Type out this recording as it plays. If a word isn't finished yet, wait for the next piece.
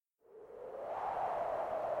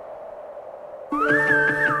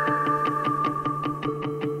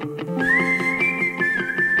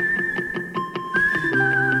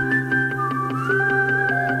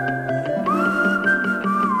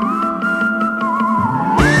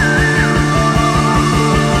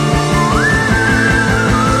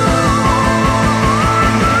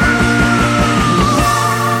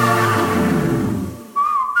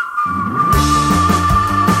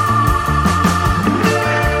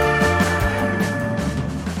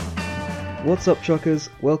What's up, truckers?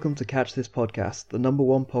 Welcome to Catch This Podcast, the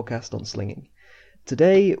 #1 podcast on slinging.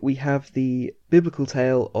 Today we have the biblical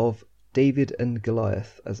tale of David and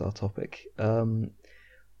Goliath as our topic.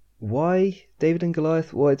 Why David and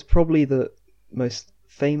Goliath? Well, it's probably the most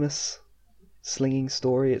famous slinging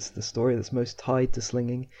story. It's the story that's most tied to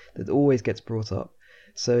slinging, that always gets brought up.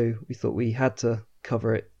 So we thought we had to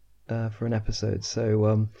cover it for an episode.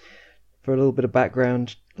 So for a little bit of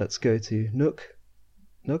background, let's go to Nook.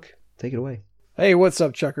 Nook, take it away. Hey, what's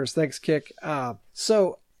up, Chuckers? Thanks, Kick.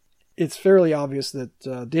 So it's fairly obvious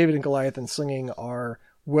that David and Goliath and slinging are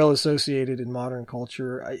well associated in modern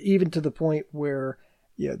culture, even to the point where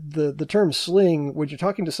the term sling, when you're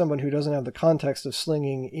talking to someone who doesn't have the context of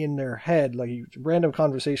slinging in their head, like a random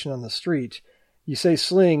conversation on the street, you say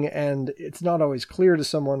sling, and it's not always clear to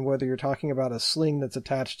someone whether you're talking about a sling that's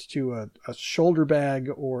attached to a shoulder bag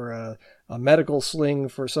or a medical sling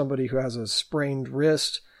for somebody who has a sprained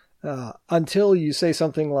wrist. Until you say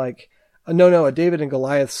something like, no, a David and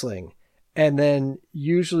Goliath sling. And then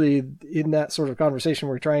usually in that sort of conversation,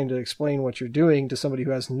 we're trying to explain what you're doing to somebody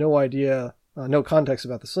who has no idea, no context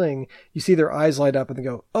about the sling. You see their eyes light up and they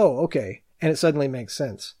go, oh, okay. And it suddenly makes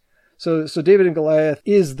sense. So David and Goliath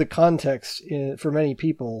is the context for many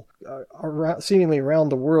people seemingly around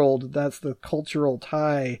the world. That's the cultural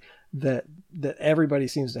tie that everybody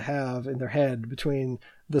seems to have in their head between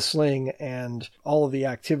the sling and all of the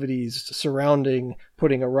activities surrounding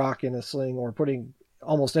putting a rock in a sling or putting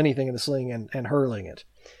almost anything in a sling and hurling it.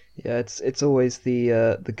 Yeah, it's always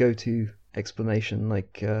the go-to explanation.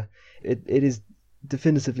 Like it is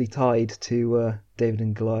definitively tied to David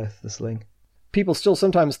and Goliath, the sling. People still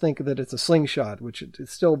sometimes think that it's a slingshot, which it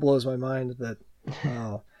still blows my mind that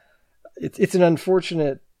it's an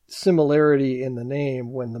unfortunate similarity in the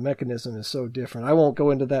name when the mechanism is so different. I won't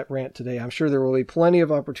go into that rant today. I'm sure there will be plenty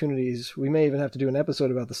of opportunities. We may even have to do an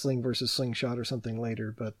episode about the sling versus slingshot or something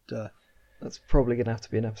later, but that's probably going to have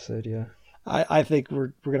to be an episode, yeah. I think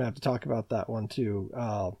we're going to have to talk about that one too.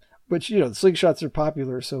 But the slingshots are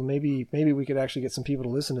popular, so maybe we could actually get some people to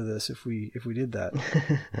listen to this if we did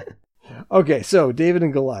that. Okay, so David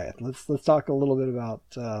and Goliath. Let's talk a little bit about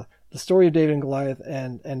the story of David and Goliath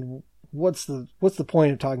and what's the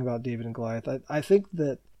point of talking about David and Goliath? I think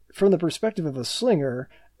that from the perspective of a slinger,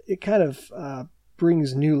 it kind of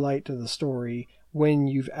brings new light to the story when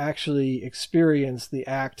you've actually experienced the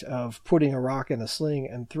act of putting a rock in a sling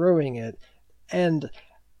and throwing it. And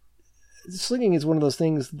slinging is one of those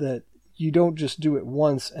things that you don't just do it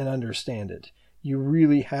once and understand it. You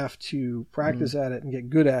really have to practice at it and get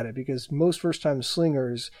good at it, because most first-time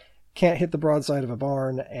slingers can't hit the broadside of a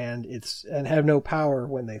barn and have no power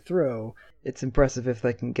when they throw. It's impressive if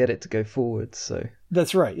they can get it to go forward. So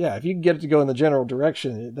that's right. Yeah, if you can get it to go in the general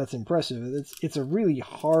direction, that's impressive. It's a really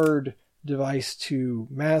hard device to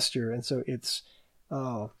master, and so it's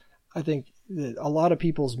I think that a lot of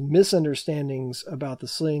people's misunderstandings about the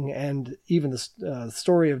sling and even the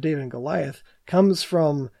story of David and Goliath comes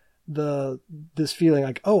from this feeling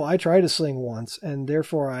like, oh, I tried a sling once, and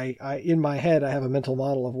therefore I in my head I have a mental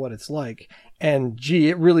model of what it's like, and gee,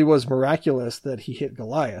 it really was miraculous that he hit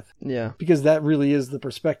Goliath. Yeah, because that really is the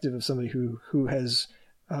perspective of somebody who has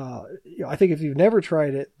I think if you've never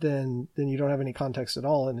tried it, then you don't have any context at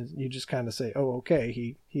all, and you just kind of say, oh, okay,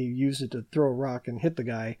 he used it to throw a rock and hit the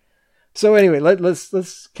guy. So anyway,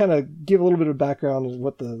 let's kind of give a little bit of background on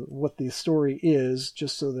what the story is,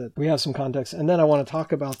 just so that we have some context, and then I want to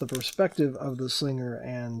talk about the perspective of the slinger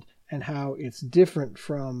and how it's different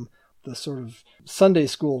from the sort of Sunday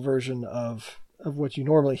school version of what you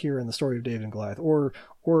normally hear in the story of David and Goliath, or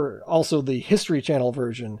also the History Channel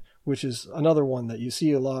version, which is another one that you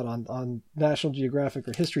see a lot on National Geographic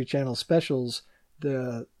or History Channel specials.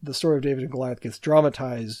 The story of David and Goliath gets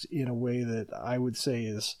dramatized in a way that I would say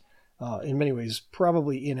is in many ways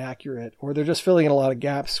probably inaccurate, or they're just filling in a lot of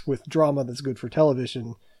gaps with drama that's good for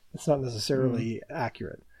television. It's not necessarily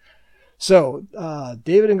accurate. So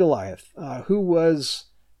David and Goliath, who was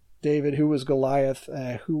David, who was Goliath,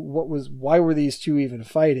 why were these two even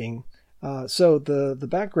fighting? So the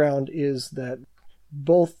background is that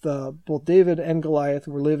both David and Goliath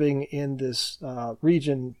were living in this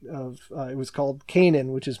region of it was called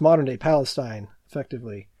Canaan, which is modern day Palestine,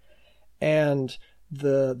 effectively. And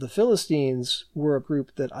the Philistines were a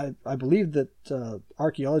group that I believe that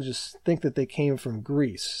archaeologists think that they came from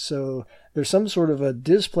Greece. So there's some sort of a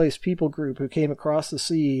displaced people group who came across the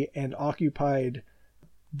sea and occupied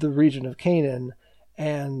the region of Canaan,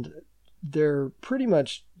 and they're pretty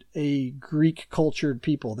much a Greek cultured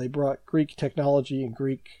people. They brought Greek technology and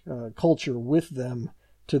Greek culture with them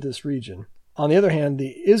to this region. On the other hand,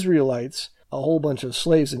 the Israelites, a whole bunch of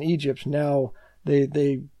slaves in Egypt, now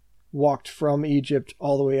they walked from Egypt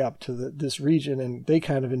all the way up to this region, and they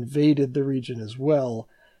kind of invaded the region as well,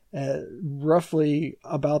 roughly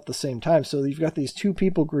about the same time. So you've got these two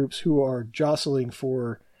people groups who are jostling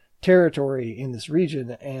for territory in this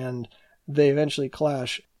region, and they eventually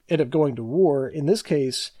clash, end up going to war. In this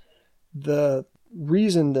case, the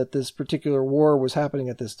reason that this particular war was happening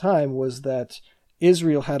at this time was that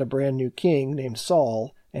Israel had a brand new king named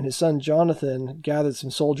Saul, and his son Jonathan gathered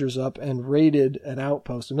some soldiers up and raided an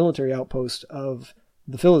outpost, a military outpost of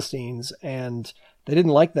the Philistines, and they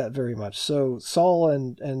didn't like that very much. So Saul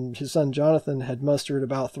and his son Jonathan had mustered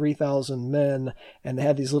about 3,000 men, and they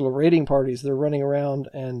had these little raiding parties. They're running around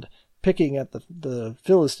and picking at the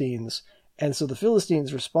Philistines. And so the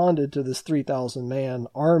Philistines responded to this 3,000-man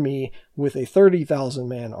army with a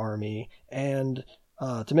 30,000-man army. And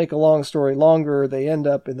to make a long story longer, they end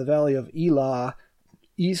up in the valley of Elah,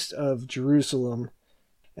 east of Jerusalem.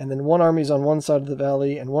 And then one army's on one side of the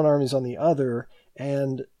valley and one army's on the other.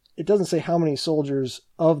 And it doesn't say how many soldiers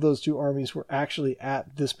of those two armies were actually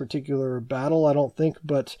at this particular battle, I don't think,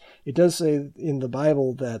 but it does say in the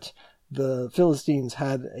Bible that the Philistines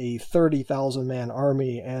had a 30,000-man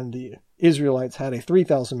army and the Israelites had a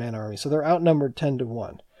 3,000-man army. So they're outnumbered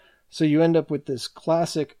 10-1. So you end up with this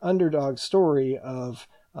classic underdog story of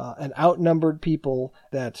an outnumbered people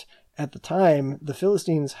that at the time the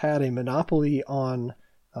Philistines had a monopoly on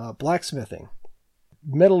blacksmithing.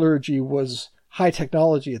 Metallurgy was high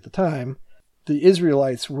technology at the time. The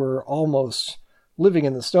Israelites were almost living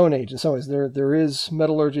in the Stone Age in some ways. There is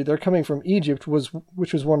metallurgy. They're coming from Egypt,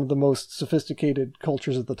 which was one of the most sophisticated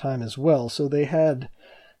cultures at the time as well. So they had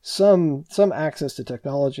some access to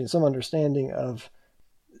technology and some understanding of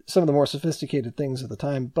some of the more sophisticated things at the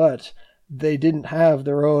time, but they didn't have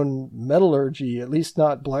their own metallurgy, at least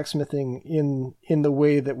not blacksmithing in the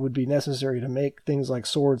way that would be necessary to make things like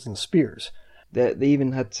swords and spears. They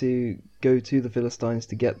even had to go to the Philistines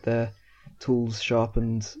to get their tools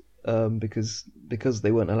sharpened because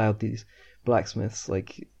they weren't allowed these blacksmiths.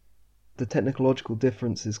 Like, the technological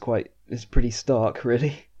difference is pretty stark,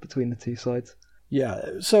 really, between the two sides. Yeah,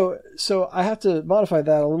 so I have to modify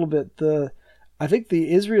that a little bit. I think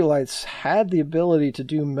the Israelites had the ability to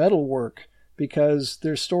do metal work because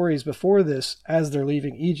there's stories before this as they're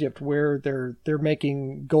leaving Egypt where they're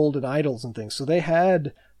making golden idols and things. So they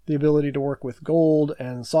had the ability to work with gold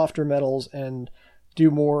and softer metals and do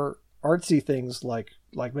more artsy things like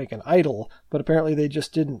make an idol, but apparently they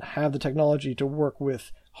just didn't have the technology to work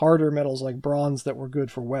with harder metals like bronze that were good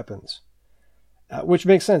for weapons. Which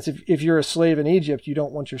makes sense. If you're a slave in Egypt, you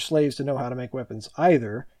don't want your slaves to know how to make weapons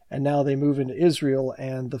either. And now they move into Israel,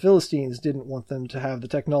 and the Philistines didn't want them to have the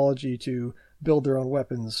technology to build their own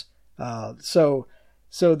weapons. So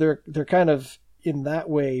they're kind of in that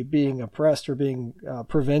way being oppressed or being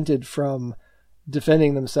prevented from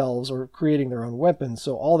defending themselves or creating their own weapons.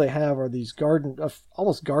 So all they have are these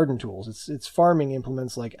almost garden tools. It's farming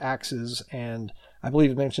implements like axes, and I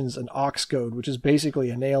believe it mentions an ox goad, which is basically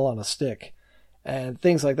a nail on a stick, and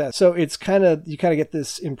things like that. So you kind of get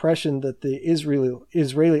this impression that the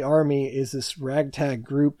Israeli army is this ragtag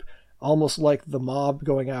group, almost like the mob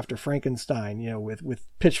going after Frankenstein, with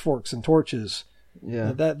pitchforks and torches.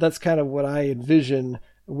 Yeah, that's kind of what I envision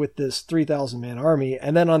with this 3,000-man army.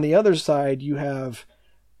 And then on the other side, you have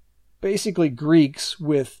basically Greeks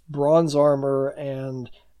with bronze armor and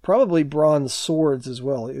probably bronze swords as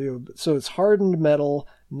well. So it's hardened metal,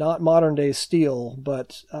 not modern day steel,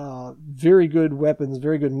 but very good weapons,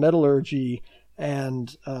 very good metallurgy,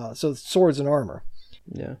 and so swords and armor.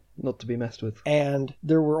 Yeah, not to be messed with. And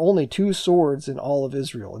there were only 2 swords in all of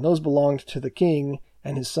Israel, and those belonged to the king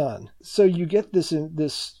and his son. So you get this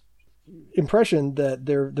impression that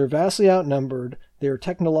they're vastly outnumbered. They're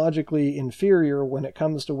technologically inferior when it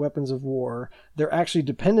comes to weapons of war. They're actually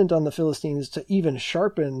dependent on the Philistines to even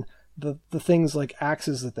sharpen the things like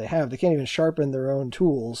axes that they have. They can't even sharpen their own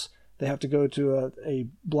tools. They have to go to a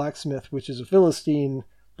blacksmith, which is a Philistine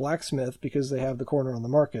blacksmith, because they have the corner on the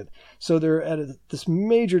market. So they're at this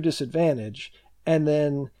major disadvantage. And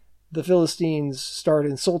then the Philistines start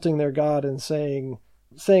insulting their God and saying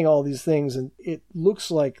all these things. And it looks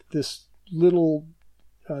like this little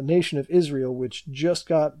nation of Israel, which just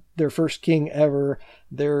got their first king ever.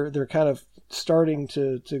 They're kind of starting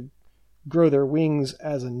to grow their wings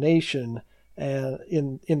as a nation and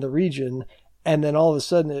in the region. And then all of a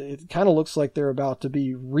sudden, it kind of looks like they're about to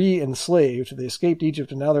be re-enslaved. They escaped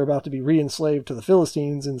Egypt, and now they're about to be re-enslaved to the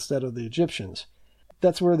Philistines instead of the Egyptians.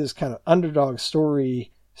 That's where this kind of underdog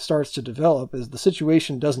story starts to develop, as the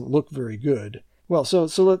situation doesn't look very good. Well, so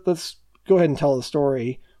let's go ahead and tell the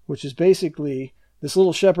story, which is basically this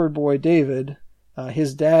little shepherd boy, David.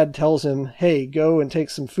 His dad tells him, hey, go and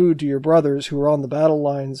take some food to your brothers who are on the battle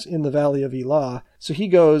lines in the valley of Elah. So he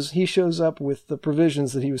goes, he shows up with the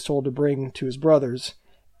provisions that he was told to bring to his brothers.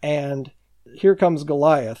 And here comes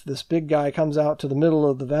Goliath. This big guy comes out to the middle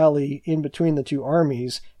of the valley in between the two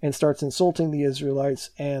armies and starts insulting the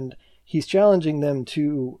Israelites. And he's challenging them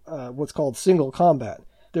to what's called single combat.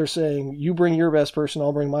 They're saying, you bring your best person,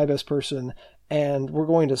 I'll bring my best person, and we're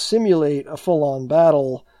going to simulate a full-on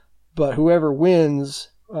battle. But whoever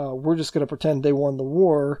wins, we're just going to pretend they won the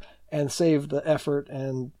war and save the effort,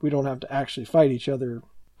 and we don't have to actually fight each other.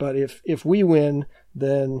 But if we win,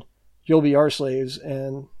 then you'll be our slaves,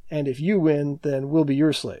 and if you win, then we'll be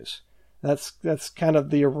your slaves. That's kind of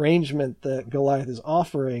the arrangement that Goliath is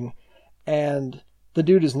offering. And the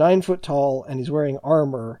dude is 9 foot tall, and he's wearing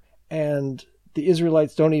armor, and the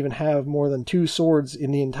Israelites don't even have more than 2 swords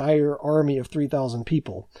in the entire army of 3,000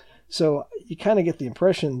 people. So you kind of get the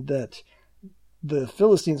impression that the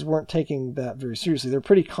Philistines weren't taking that very seriously. They're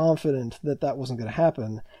pretty confident that that wasn't going to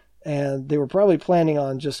happen. And they were probably planning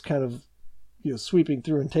on just kind of, sweeping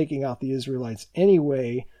through and taking out the Israelites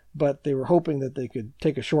anyway, but they were hoping that they could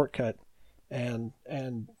take a shortcut and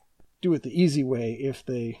do it the easy way if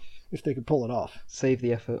they could pull it off. Save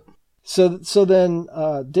the effort. So then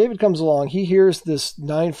David comes along. He hears this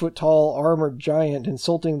 9 foot tall armored giant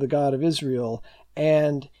insulting the God of Israel,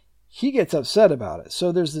 and he gets upset about it.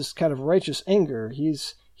 So there's this kind of righteous anger.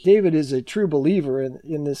 David is a true believer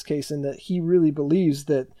in this case, in that he really believes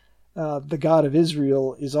that the God of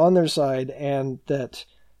Israel is on their side, and that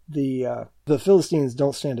the Philistines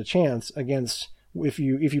don't stand a chance against. If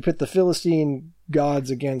you pit the Philistine gods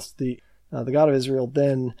against the God of Israel,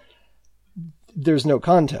 then there's no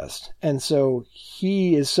contest. And so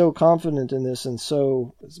he is so confident in this, and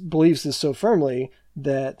so believes this so firmly,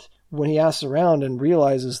 that when he asks around and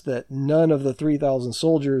realizes that none of the 3,000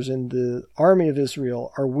 soldiers in the army of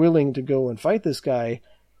Israel are willing to go and fight this guy,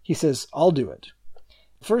 he says, I'll do it.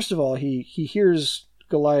 First of all, he hears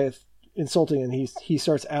Goliath insulting, and he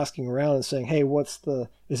starts asking around and saying, hey,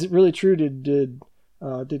 is it really true?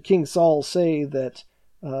 Did King Saul say that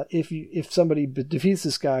if somebody defeats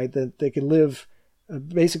this guy, that they can live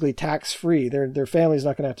basically tax-free? Their family's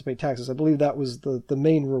not going to have to pay taxes. I believe that was the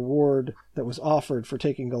main reward that was offered for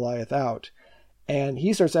taking Goliath out. And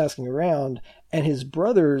he starts asking around, and his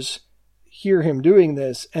brothers hear him doing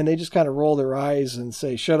this, and they just kind of roll their eyes and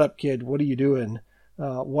say, shut up, kid, what are you doing?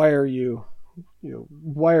 Why are you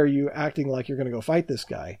acting like you're going to go fight this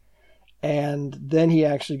guy? And then he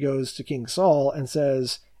actually goes to King Saul and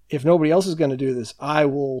says, if nobody else is going to do this, I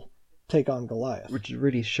will take on Goliath. Which is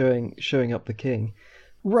really showing up the king.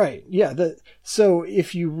 Right, yeah. So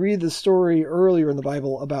if you read the story earlier in the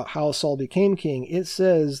Bible about how Saul became king, it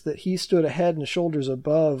says that he stood a head and shoulders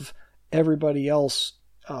above everybody else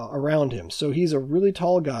around him. So he's a really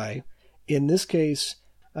tall guy. In this case,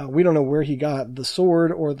 we don't know where he got the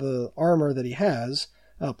sword or the armor that he has.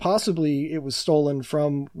 Possibly it was stolen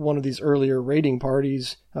from one of these earlier raiding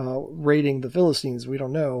parties, raiding the Philistines. We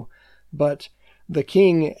don't know. But the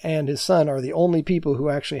king and his son are the only people who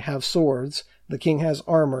actually have swords. The king has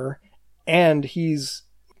armor, and he's,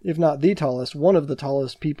 if not the tallest, one of the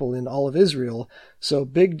tallest people in all of Israel. So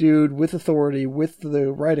big dude with authority, with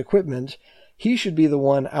the right equipment. He should be the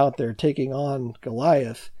one out there taking on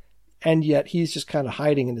Goliath. And yet he's just kind of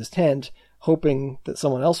hiding in his tent, hoping that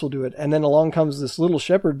someone else will do it. And then along comes this little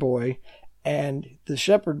shepherd boy, and the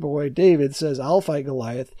shepherd boy, David, says, I'll fight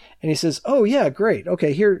Goliath. And he says, oh yeah, great.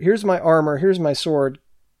 Okay, here's my armor, here's my sword.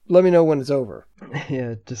 Let me know when it's over.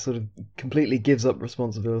 Yeah, just sort of completely gives up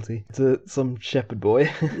responsibility to some shepherd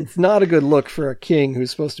boy. It's not a good look for a king who's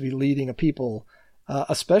supposed to be leading a people,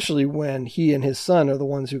 especially when he and his son are the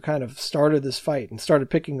ones who kind of started this fight and started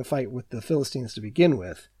picking a fight with the Philistines to begin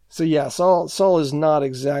with. So yeah, Saul is not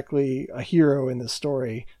exactly a hero in this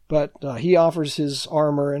story, but he offers his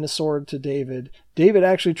armor and a sword to David. David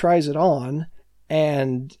actually tries it on,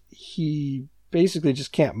 and he basically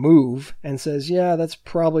just can't move and says, yeah, that's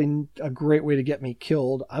probably a great way to get me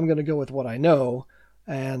killed. I'm going to go with what I know.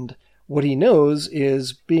 And what he knows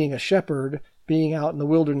is, being a shepherd, being out in the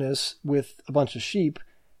wilderness with a bunch of sheep,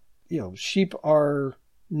 sheep are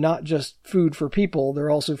not just food for people, they're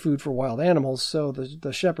also food for wild animals. So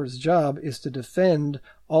the shepherd's job is to defend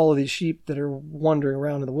all of these sheep that are wandering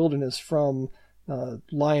around in the wilderness from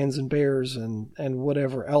lions and bears and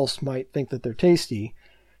whatever else might think that they're tasty.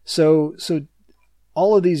 So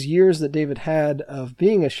all of these years that David had of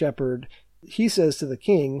being a shepherd, he says to the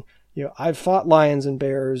king, I've fought lions and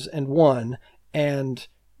bears and won, and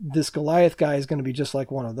this Goliath guy is going to be just like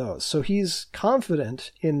one of those. So he's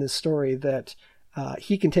confident in this story that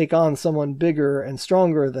he can take on someone bigger and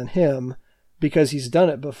stronger than him because he's done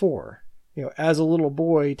it before. As a little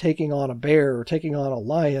boy, taking on a bear or taking on a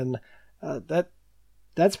lion,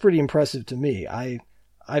 that's pretty impressive to me.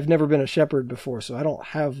 I've never been a shepherd before, so I don't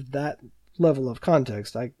have that level of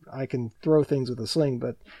context. I can throw things with a sling,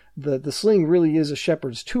 but the sling really is a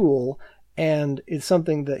shepherd's tool, and it's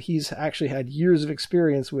something that he's actually had years of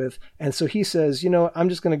experience with. And so he says, I'm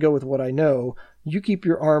just going to go with what I know. You keep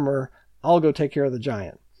your armor. I'll go take care of the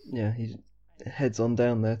giant. Yeah, he heads on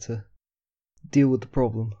down there to deal with the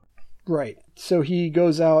problem. Right. So he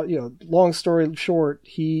goes out, long story short,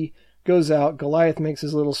 he goes out, Goliath makes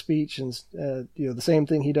his little speech and, the same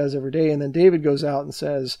thing he does every day. And then David goes out and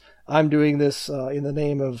says, I'm doing this in the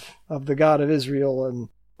name of the God of Israel. And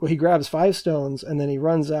he grabs 5 stones and then he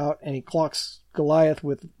runs out and he clocks Goliath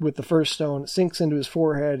with the first stone. It sinks into his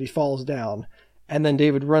forehead. He falls down. And then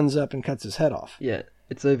David runs up and cuts his head off. Yeah,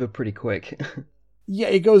 it's over pretty quick. Yeah,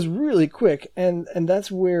 it goes really quick, and that's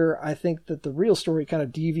where I think that the real story kind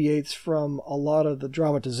of deviates from a lot of the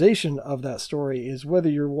dramatization of that story, is whether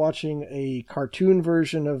you're watching a cartoon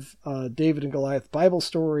version of David and Goliath Bible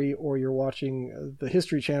story, or you're watching the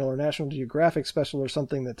History Channel or National Geographic special or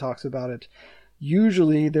something that talks about it.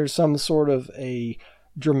 Usually there's some sort of a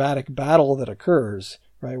dramatic battle that occurs,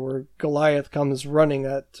 right, where Goliath comes running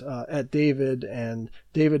at David, and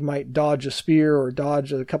David might dodge a spear or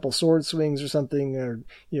dodge a couple sword swings or something. Or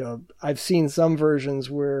I've seen some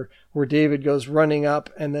versions where David goes running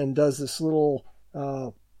up and then does this little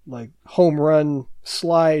like home run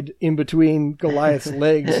slide in between Goliath's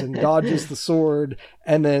legs and dodges the sword,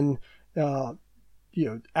 and then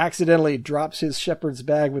accidentally drops his shepherd's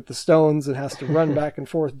bag with the stones and has to run back and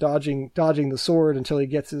forth dodging the sword until he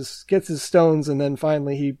gets his stones, and then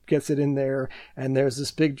finally he gets it in there, and there's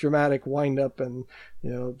this big dramatic wind up, and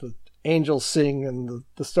the angels sing and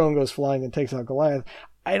the stone goes flying and takes out Goliath.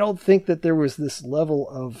 I don't think that there was this level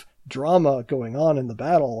of drama going on in the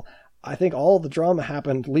battle. I think all the drama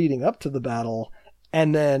happened leading up to the battle,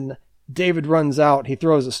 and then David runs out, he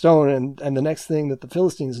throws a stone, and the next thing that the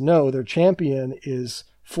Philistines know, their champion is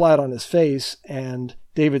flat on his face, and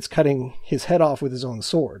David's cutting his head off with his own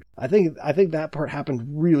sword. I think that part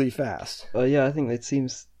happened really fast. Yeah, I think it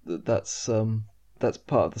seems that's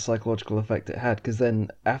part of the psychological effect it had, because then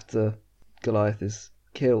after Goliath is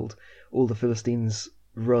killed, all the Philistines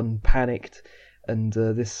run panicked, and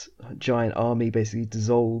this giant army basically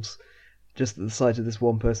dissolves just at the sight of this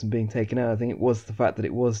one person being taken out. I think it was the fact that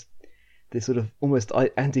it was this sort of almost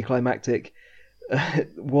anticlimactic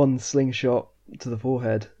one slingshot to the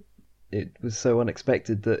forehead. It was so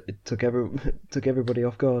unexpected that it took everybody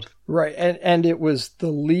off guard. Right, and it was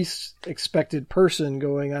the least expected person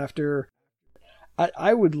going after.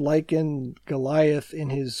 I would liken Goliath in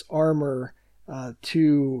his armor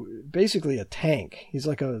to basically a tank. He's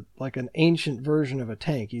like an ancient version of a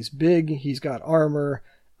tank. He's big, he's got armor,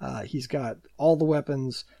 he's got all the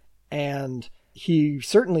weapons, and he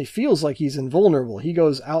certainly feels like he's invulnerable. He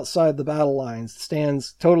goes outside the battle lines,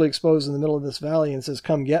 stands totally exposed in the middle of this valley and says,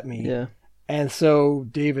 "Come get me." Yeah. And so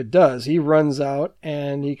David does. He runs out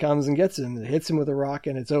and he comes and gets him, hits him with a rock,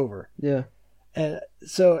 and it's over. Yeah. And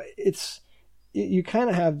so you kind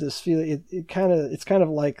of have this feeling. It's kind of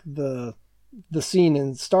like the scene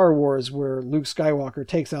in Star Wars where Luke Skywalker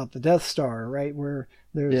takes out the Death Star, right? Where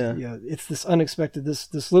there's, it's this unexpected,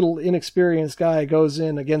 this little inexperienced guy goes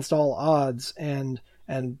in against all odds and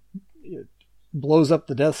blows up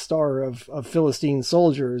the Death Star of Philistine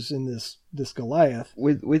soldiers in this Goliath.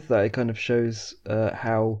 With that, it kind of shows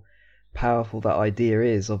how powerful that idea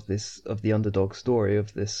is of the underdog story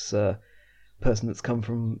of this person that's come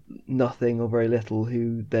from nothing or very little,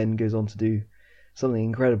 who then goes on to do something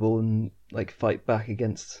incredible and like fight back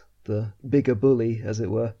against the bigger bully, as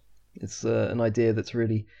it were. It's an idea that's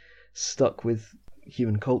really stuck with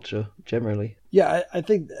human culture generally. Yeah, I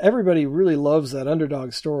think everybody really loves that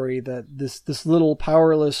underdog story, that this little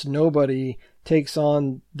powerless nobody takes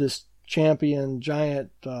on this champion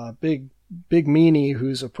giant, big meanie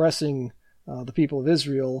who's oppressing the people of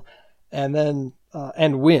Israel, and then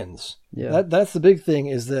and wins. Yeah, that's the big thing,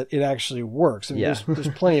 is that it actually works. I mean, yeah. there's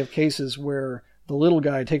plenty of cases where the little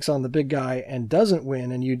guy takes on the big guy and doesn't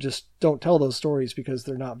win, and you just don't tell those stories because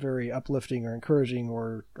they're not very uplifting or encouraging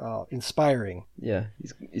or inspiring. Yeah,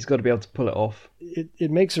 he's got to be able to pull it off.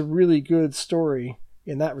 It makes a really good story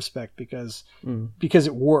in that respect because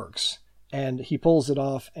it works, and he pulls it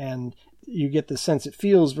off, and you get the sense it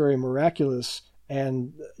feels very miraculous.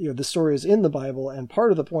 And the story is in the Bible, and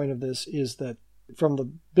part of the point of this is that from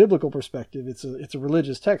the biblical perspective, it's a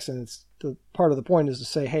religious text, and it's the part of the point is to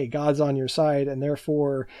say, hey, God's on your side, and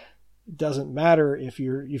therefore it doesn't matter if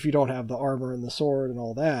you don't have the armor and the sword and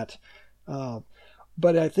all that.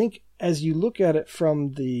 But I think as you look at it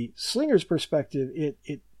from the slinger's perspective,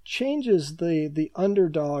 it changes the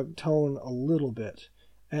underdog tone a little bit.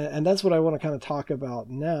 And that's what I want to kind of talk about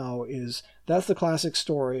now is that's the classic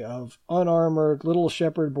story of unarmored little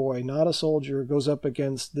shepherd boy, not a soldier, goes up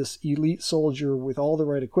against this elite soldier with all the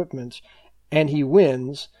right equipment, and he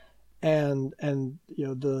wins. And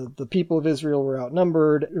the people of Israel were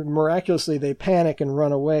outnumbered. Miraculously, they panic and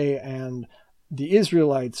run away, and the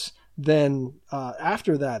Israelites then,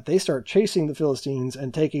 after that, they start chasing the Philistines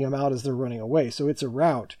and taking them out as they're running away. So it's a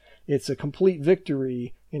rout. It's a complete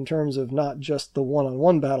victory in terms of not just the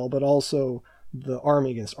one-on-one battle, but also the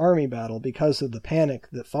army against army battle because of the panic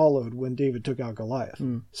that followed when David took out Goliath.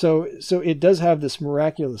 So it does have this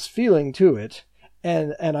miraculous feeling to it,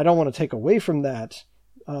 and I don't want to take away from that,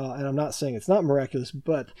 and I'm not saying it's not miraculous,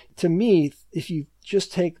 but to me, if you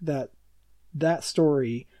just take that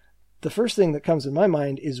story, the first thing that comes in my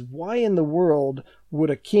mind is why in the world would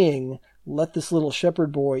a king let this little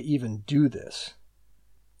shepherd boy even do this?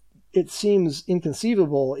 It seems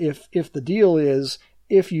inconceivable if the deal is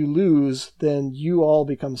if you lose, then you all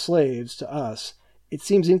become slaves to us. It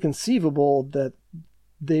seems inconceivable that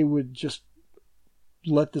they would just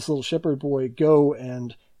let this little shepherd boy go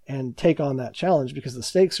and take on that challenge because the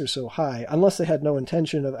stakes are so high, unless they had no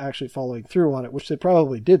intention of actually following through on it, which they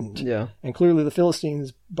probably didn't. Yeah. And clearly the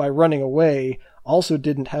Philistines, by running away, also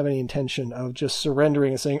didn't have any intention of just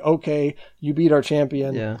surrendering and saying, okay, you beat our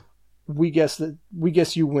champion. Yeah. We guess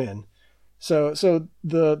you win. So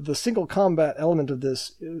the single combat element of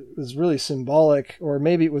this is really symbolic, or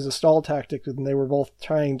maybe it was a stall tactic and they were both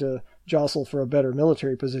trying to jostle for a better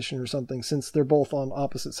military position or something, since they're both on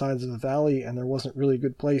opposite sides of the valley and there wasn't really a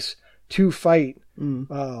good place to fight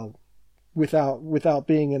without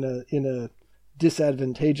being in a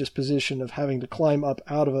disadvantageous position of having to climb up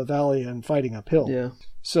out of a valley and fighting uphill. Yeah.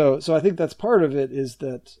 So I think that's part of it, is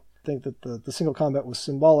that I think that the single combat was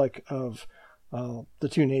symbolic of the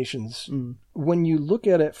two nations. When you look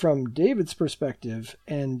at it from David's perspective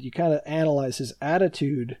and you kind of analyze his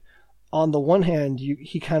attitude, on the one hand,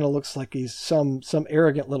 he kind of looks like he's some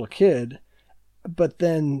arrogant little kid, but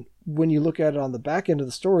then when you look at it on the back end of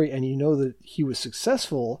the story and you know that he was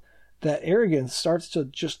successful, that arrogance starts to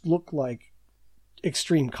just look like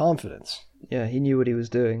extreme confidence. Yeah, he knew what he was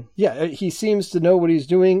doing. Yeah, he seems to know what he's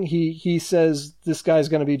doing. He says this guy's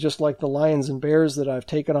going to be just like the lions and bears that I've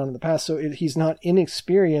taken on in the past. So he's not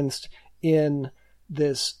inexperienced in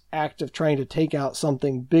this act of trying to take out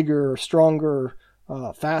something bigger, stronger,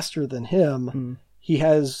 faster than him. He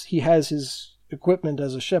has his equipment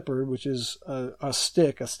as a shepherd, which is a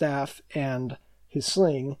stick, a staff, and his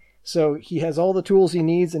sling. So he has all the tools he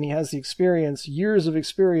needs, and he has the experience, years of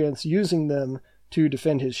experience using them to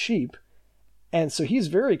defend his sheep. And so he's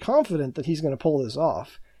very confident that he's going to pull this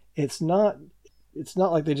off. It's not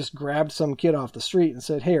like they just grabbed some kid off the street and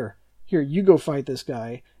said, here, you go fight this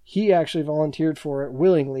guy. He actually volunteered for it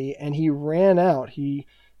willingly, and he ran out. He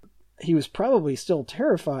was probably still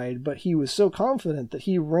terrified, but he was so confident that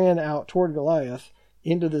he ran out toward Goliath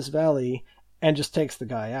into this valley and just takes the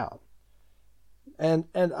guy out. And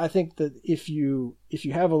I think that if you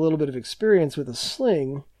have a little bit of experience with a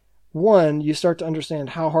sling, one, you start to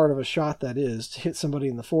understand how hard of a shot that is to hit somebody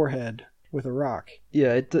in the forehead with a rock.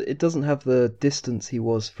 Yeah, it doesn't have the distance he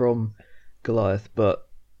was from Goliath, but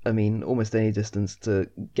I mean, almost any distance to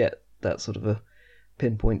get that sort of a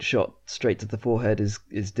pinpoint shot straight to the forehead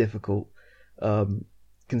is difficult.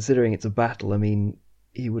 Considering it's a battle, I mean,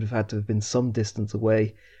 he would have had to have been some distance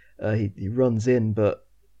away. He runs in, but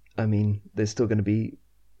I mean, there's still going to be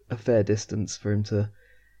a fair distance for him to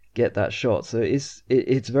get that shot. So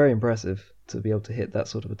it's very impressive to be able to hit that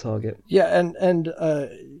sort of a target. Yeah, and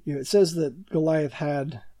it says that Goliath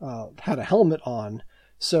had a helmet on,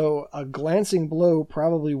 so a glancing blow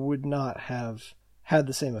probably would not have had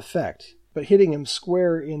the same effect. But hitting him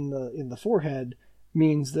square in the forehead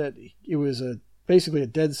means that it was basically a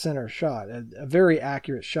dead center shot, a very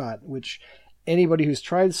accurate shot, which anybody who's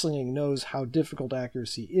tried slinging knows how difficult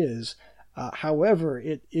accuracy is. However,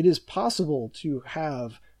 it is possible to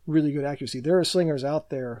have really good accuracy. There are slingers out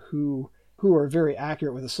there who who are very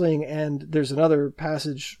accurate with a sling. And there's another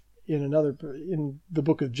passage in the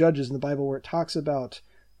book of Judges in the Bible where it talks about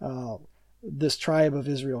this tribe of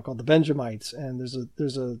Israel called the Benjamites, and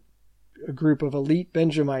there's a group of elite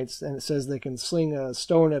Benjamites, and it says they can sling a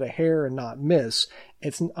stone at a hair and not miss.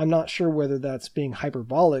 I'm not sure whether that's being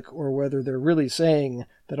hyperbolic or whether they're really saying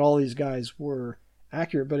that all these guys were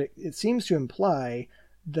accurate, but it seems to imply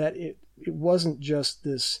that it wasn't just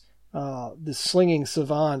this slinging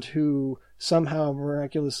savant who somehow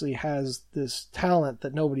miraculously has this talent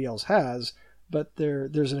that nobody else has, but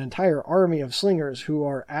there's an entire army of slingers who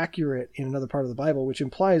are accurate in another part of the Bible, which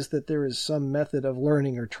implies that there is some method of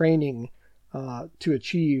learning or training to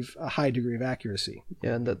achieve a high degree of accuracy.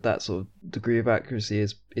 Yeah, and that sort of degree of accuracy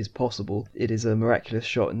is possible. It is a miraculous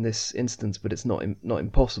shot in this instance, but it's not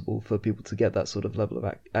impossible for people to get that sort of level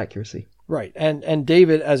of accuracy. Right, and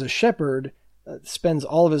David, as a shepherd, spends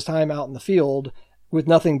all of his time out in the field with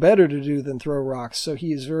nothing better to do than throw rocks, so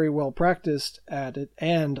he is very well practiced at it,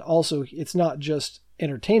 and also it's not just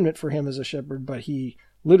entertainment for him as a shepherd, but he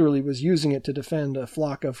literally was using it to defend a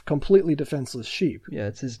flock of completely defenseless sheep. Yeah,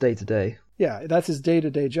 it's his day-to-day. Yeah, that's his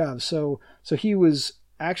day-to-day job. So he was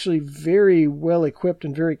actually very well equipped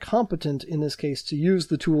and very competent in this case to use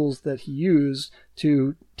the tools that he used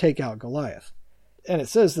to take out Goliath. And it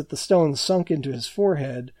says that the stone sunk into his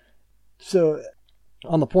forehead. So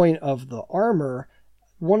on the point of the armor,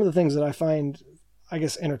 one of the things that I find, I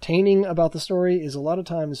guess, entertaining about the story is a lot of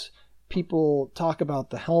times people talk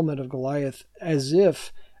about the helmet of Goliath as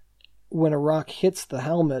if when a rock hits the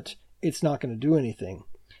helmet, it's not going to do anything.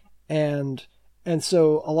 And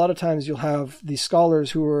so a lot of times you'll have these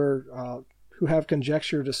scholars who have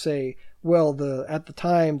conjecture to say, well, at the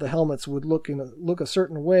time the helmets would look a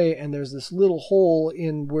certain way, and there's this little hole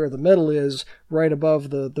in where the metal is right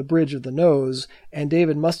above the bridge of the nose, and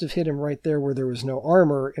David must have hit him right there where there was no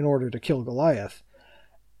armor in order to kill Goliath.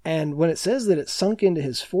 And when it says that it sunk into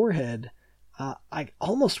his forehead, I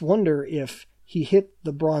almost wonder if he hit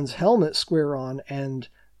the bronze helmet square on and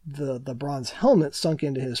the bronze helmet sunk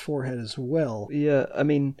into his forehead as well. Yeah, I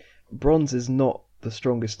mean, bronze is not the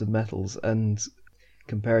strongest of metals, and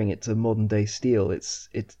comparing it to modern day steel,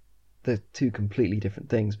 they're two completely different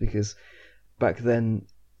things, because back then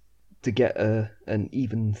to get an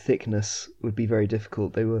even thickness would be very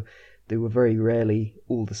difficult. They were very rarely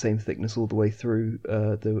all the same thickness all the way through.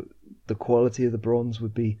 The quality of the bronze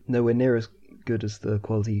would be nowhere near as good as the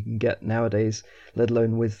quality you can get nowadays, let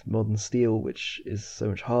alone with modern steel, which is so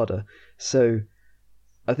much harder. So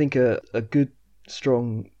I think a good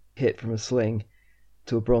strong hit from a sling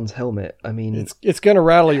to a bronze helmet, I mean, it's going to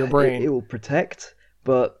rattle your brain. It will protect,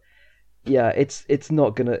 but yeah, it's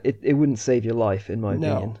not gonna. It wouldn't save your life, in my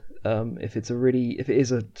opinion. If it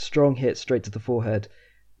is a strong hit straight to the forehead,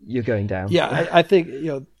 you're going down. Yeah, I think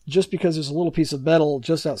just because there's a little piece of metal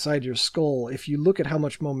just outside your skull, if you look at how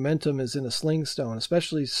much momentum is in a sling stone,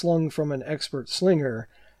 especially slung from an expert slinger,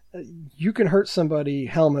 you can hurt somebody,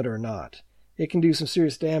 helmet or not. It can do some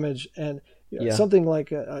serious damage, and something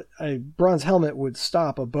like a bronze helmet would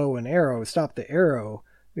stop a bow and arrow, stop the arrow,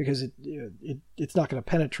 because it's not going to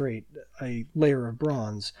penetrate a layer of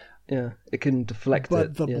bronze. Yeah, it can deflect but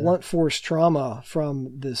it. But the blunt force trauma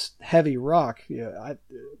from this heavy rock,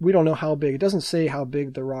 we don't know how big. It doesn't say how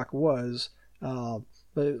big the rock was,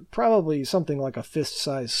 but probably something like a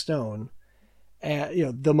fist-sized stone.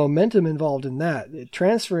 And the momentum involved in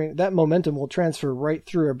that momentum will transfer right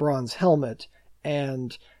through a bronze helmet.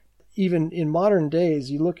 And even in modern days,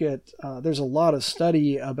 you look at there's a lot of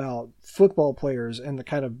study about football players and the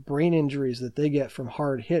kind of brain injuries that they get from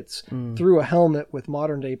hard hits through a helmet with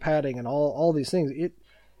modern day padding and all these things.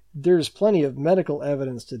 There's plenty of medical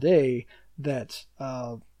evidence today that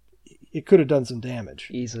it could have done some damage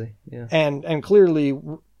easily. Yeah, and clearly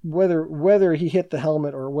whether he hit the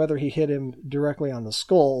helmet or whether he hit him directly on the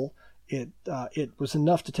skull, it was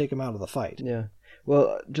enough to take him out of the fight. Yeah.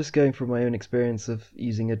 Well, just going from my own experience of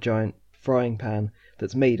using a giant frying pan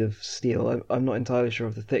that's made of steel, I'm not entirely sure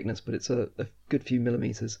of the thickness, but it's a good few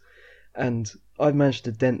millimeters. And I've managed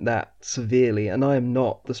to dent that severely, and I am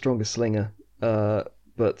not the strongest slinger,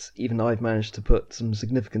 but even I've managed to put some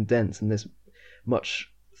significant dents in this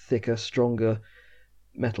much thicker, stronger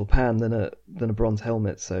metal pan than a bronze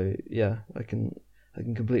helmet. So yeah, I can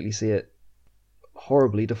completely see it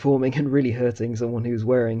horribly deforming and really hurting someone who's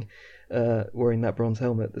wearing that bronze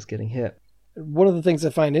helmet that's getting hit. One of the things I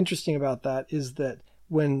find interesting about that is that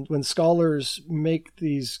when scholars make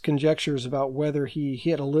these conjectures about whether he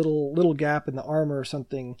hit a little gap in the armor or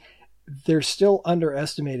something, they're still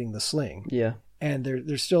underestimating the sling. Yeah. And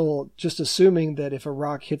they're still just assuming that if a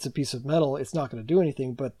rock hits a piece of metal, it's not going to do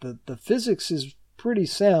anything. But the physics is pretty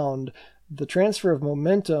sound the transfer of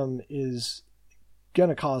momentum is going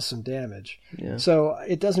to cause some damage. Yeah. So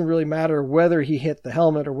it doesn't really matter whether he hit the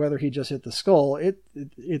helmet or whether he just hit the skull.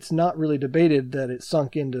 It's not really debated that it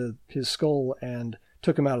sunk into his skull and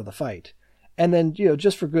took him out of the fight. And then,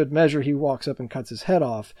 just for good measure, he walks up and cuts his head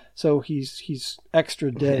off. So he's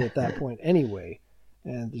extra dead at that point anyway.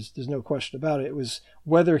 And there's no question about it. It was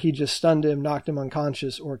whether he just stunned him, knocked him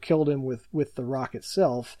unconscious, or killed him with the rock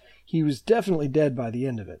itself. He was definitely dead by the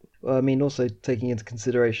end of it. Well, I mean, also taking into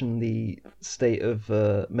consideration the state of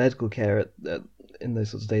medical care in those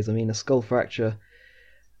sorts of days. I mean, a skull fracture,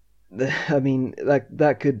 I mean,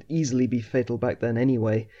 that could easily be fatal back then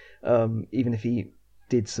anyway. Even if he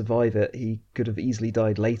did survive it, he could have easily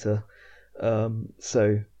died later.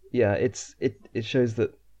 So, yeah, it shows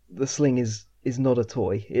that the sling is not a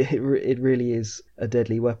toy. It really is a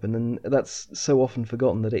deadly weapon, and that's so often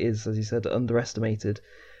forgotten that it is, as you said, underestimated.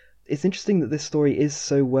 It's interesting that this story is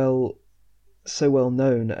so well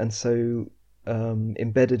known and so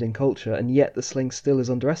embedded in culture, and yet the sling still is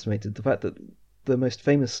underestimated. The fact that the most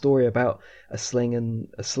famous story about a sling and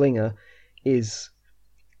a slinger is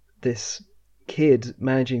this kid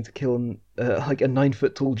managing to kill like a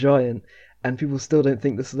 9-foot tall giant, and people still don't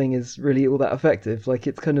think the sling is really all that effective. Like,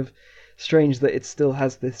 it's kind of strange that it still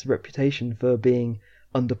has this reputation for being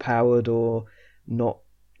underpowered or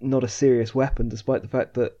not a serious weapon, despite the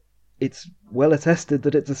fact that it's well attested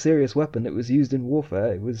that it's a serious weapon. It was used in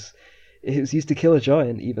warfare. It was used to kill a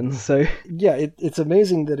giant even. So yeah, it's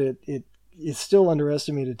amazing that it is still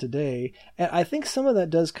underestimated today. And I think some of that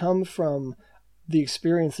does come from the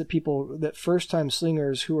experience that first-time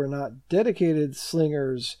slingers who are not dedicated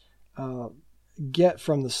slingers get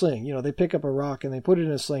from the sling. They pick up a rock and they put it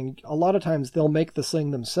in a sling. A lot of times they'll make the sling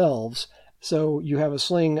themselves. So you have a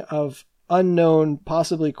sling of unknown,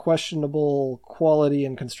 possibly questionable quality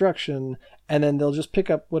and construction, and then they'll just pick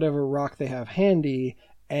up whatever rock they have handy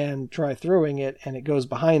and try throwing it, and it goes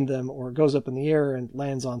behind them or it goes up in the air and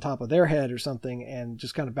lands on top of their head or something and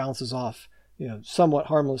just kind of bounces off, somewhat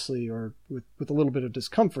harmlessly or with a little bit of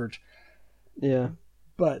discomfort. Yeah.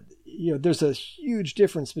 But, there's a huge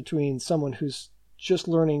difference between someone who's just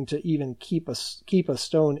learning to even keep a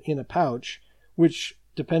stone in a pouch, which,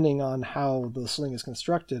 depending on how the sling is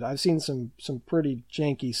constructed, I've seen some pretty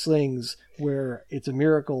janky slings where it's a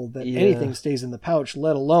miracle that anything stays in the pouch,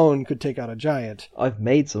 let alone could take out a giant. I've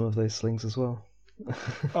made some of those slings as well.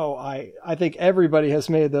 Oh, I think everybody has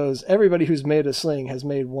made those. Everybody who's made a sling has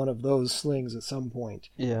made one of those slings at some point.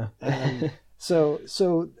 Yeah. So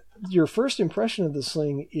your first impression of the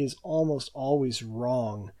sling is almost always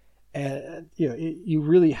wrong. And you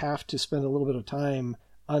really have to spend a little bit of time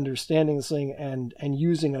understanding the sling and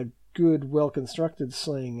using a good, well-constructed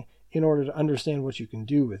sling in order to understand what you can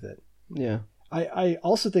do with it. Yeah. I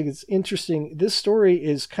also think it's interesting. This story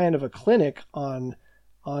is kind of a clinic on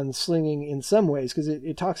slinging in some ways, because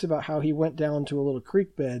it talks about how he went down to a little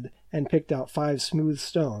creek bed and picked out 5 smooth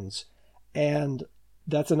stones. And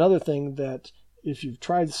that's another thing, that if you've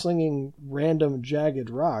tried slinging random jagged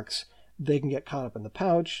rocks, they can get caught up in the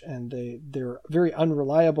pouch, and they're very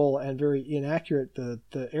unreliable and very inaccurate. The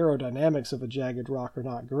aerodynamics of a jagged rock are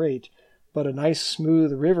not great, but a nice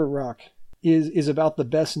smooth river rock is about the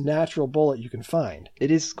best natural bullet you can find. It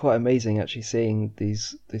is quite amazing actually seeing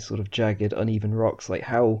these sort of jagged, uneven rocks, like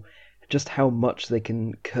how much they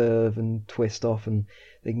can curve and twist off, and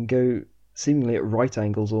they can go seemingly at right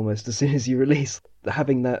angles almost as soon as you release.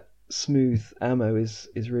 Having that smooth ammo is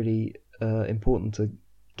really important to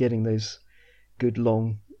getting those good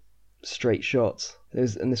long straight shots.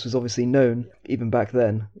 And this was obviously known even back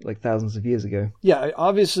then, like thousands of years ago. Yeah,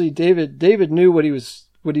 obviously David knew what he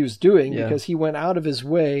was doing, because he went out of his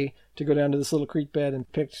way to go down to this little creek bed and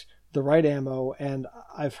picked the right ammo. And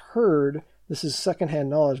I've heard, this is secondhand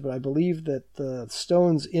knowledge, but I believe that the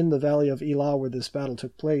stones in the Valley of Elah where this battle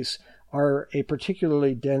took place are a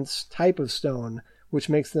particularly dense type of stone, which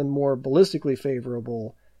makes them more ballistically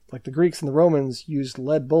favorable. Like the Greeks and the Romans used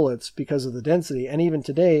lead bullets because of the density. And even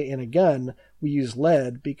today in a gun, we use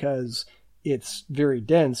lead because it's very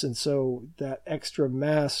dense. And so that extra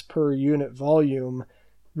mass per unit volume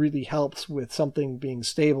really helps with something being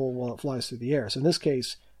stable while it flies through the air. So in this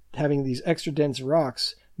case, having these extra dense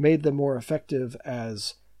rocks made them more effective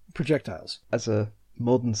as projectiles. As a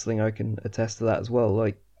modern slinger, I can attest to that as well.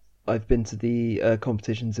 Like, I've been to the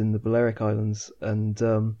competitions in the Balearic Islands, and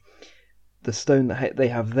the stone that they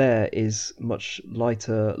have there is much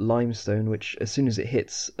lighter limestone, which as soon as it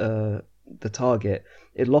hits the target,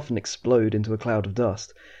 it'll often explode into a cloud of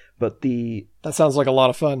dust. But that sounds like a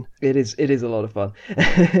lot of fun. It is a lot of fun.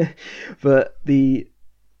 But the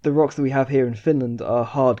the rocks that we have here in Finland are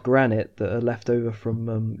hard granite that are left over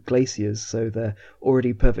from glaciers, so they're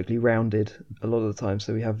already perfectly rounded a lot of the time,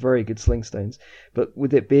 so we have very good sling stones. But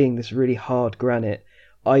with it being this really hard granite,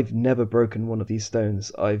 I've never broken one of these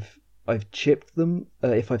stones. I've chipped them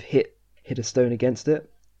if I've hit a stone against it,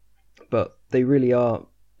 but they really are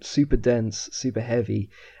super dense, super heavy,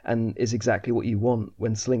 and is exactly what you want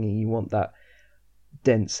when slinging. You want that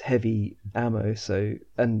dense, heavy ammo, so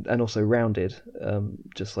and also rounded,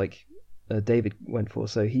 just like David went for.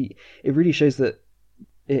 So it really shows that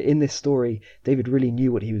in this story, David really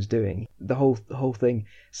knew what he was doing. The whole thing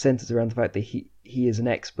centers around the fact that he is an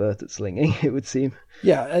expert at slinging. It would seem.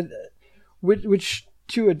 Yeah, and, which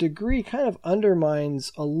to a degree kind of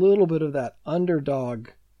undermines a little bit of that underdog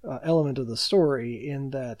element of the story, in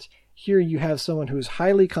that here you have someone who is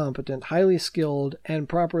highly competent, highly skilled, and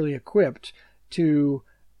properly equipped to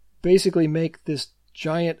basically make this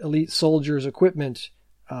giant elite soldier's equipment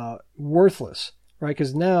worthless, right?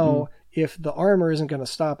 Because now, if the armor isn't going to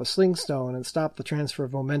stop a sling stone and stop the transfer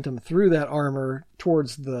of momentum through that armor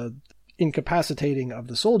towards the incapacitating of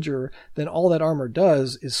the soldier, then all that armor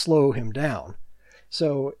does is slow him down.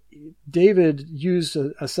 So David used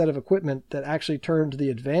a set of equipment that actually turned the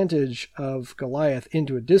advantage of Goliath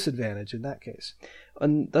into a disadvantage in that case.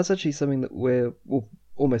 And that's actually something that we'll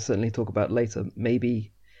almost certainly talk about later,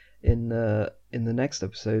 maybe in the next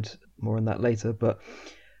episode, more on that later. But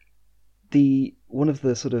one of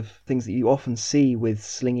the sort of things that you often see with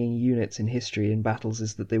slinging units in history in battles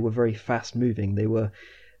is that they were very fast moving.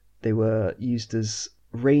 They were used as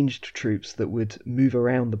ranged troops that would move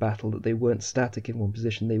around the battle, that they weren't static in one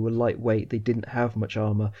position. They were lightweight, they didn't have much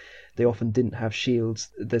armor, they often didn't have shields.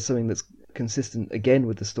 There's something that's consistent again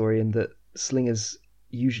with the story, in that slingers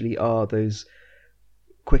usually are those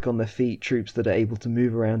quick on their feet troops that are able to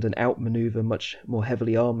move around and outmaneuver much more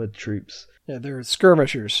heavily armored troops. Yeah, they're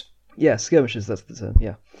skirmishers. Yeah, skirmishers, that's the term,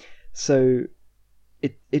 yeah. So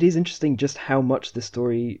it is interesting just how much the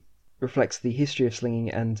story reflects the history of slinging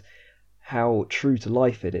and how true to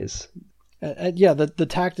life it is. Yeah, the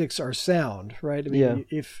tactics are sound, right? I mean, yeah.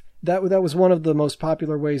 If that was one of the most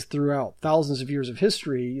popular ways throughout thousands of years of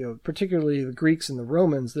history, particularly the Greeks and the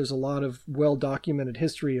Romans, there's a lot of well-documented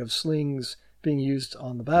history of slings being used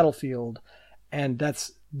on the battlefield, and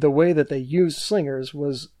that's the way that they used slingers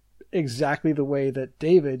was exactly the way that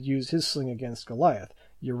David used his sling against Goliath.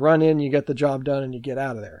 You run in, you get the job done, and you get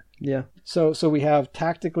out of there. Yeah. So we have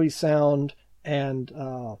tactically sound and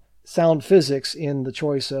sound physics in the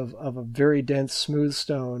choice of a very dense, smooth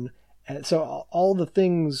stone. And so all the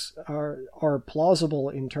things are plausible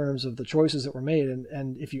in terms of the choices that were made.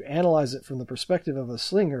 And if you analyze it from the perspective of a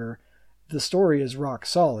slinger, the story is rock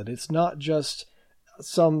solid. It's not just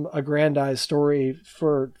some aggrandized story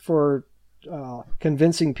for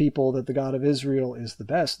convincing people that the God of Israel is the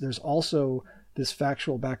best. There's also this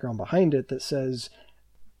factual background behind it that says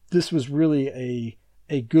this was really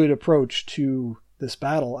a good approach to this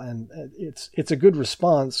battle, and it's a good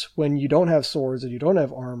response when you don't have swords and you don't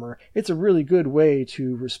have armor. It's a really good way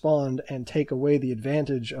to respond and take away the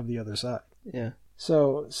advantage of the other side. Yeah.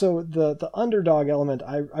 So the underdog element,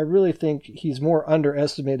 I really think he's more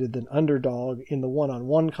underestimated than underdog in the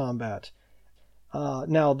one-on-one combat.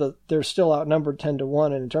 Now they're still outnumbered 10-1,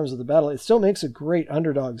 and in terms of the battle, it still makes a great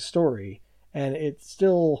underdog story, and it's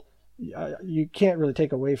still you can't really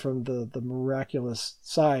take away from the miraculous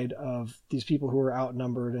side of these people who are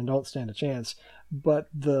outnumbered and don't stand a chance. But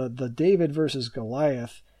the David versus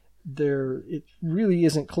Goliath, it really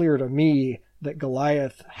isn't clear to me that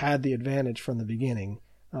Goliath had the advantage from the beginning.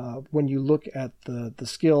 When you look at the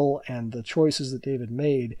skill and the choices that David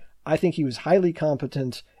made, I think he was highly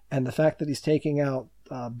competent, and the fact that he's taking out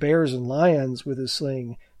bears and lions with his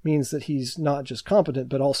sling means that he's not just competent,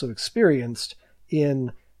 but also experienced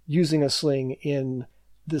in using a sling in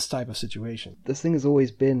this type of situation. This thing has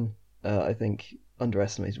always been, I think,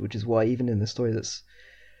 underestimated, which is why even in the story that's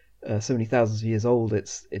so many thousands of years old,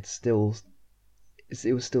 it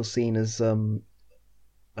was still seen as I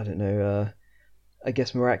don't know, I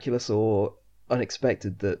guess miraculous or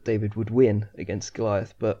unexpected that David would win against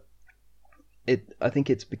Goliath. But I think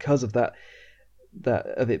it's because of that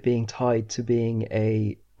of it being tied to being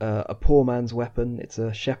a poor man's weapon. It's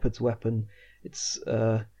a shepherd's weapon. It's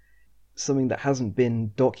something that hasn't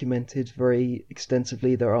been documented very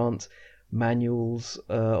extensively. There aren't manuals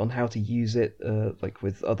on how to use it, like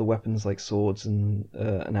with other weapons like swords and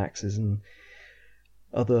axes and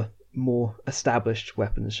other more established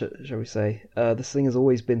weapons, shall we say. This thing has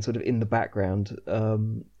always been sort of in the background,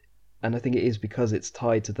 and I think it is because it's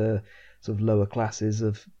tied to the sort of lower classes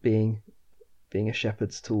of being being a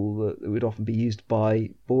shepherd's tool that would often be used by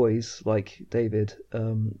boys like David,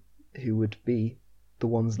 who would be the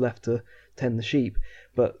ones left to tend the sheep.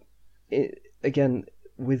 But again,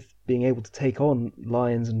 with being able to take on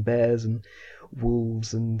lions and bears and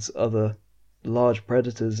wolves and other large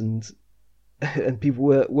predators, and people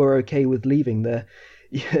were okay with leaving their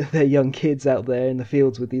young kids out there in the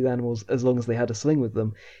fields with these animals as long as they had a sling with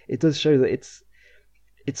them. It does show that it's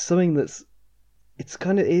something that's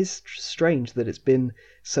is strange that it's been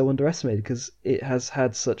so underestimated, because it has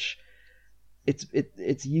had such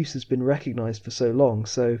its use has been recognized for so long.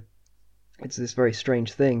 So it's this very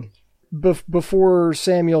strange thing. Before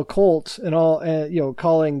Samuel Colt and all,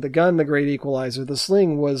 calling the gun the great equalizer, the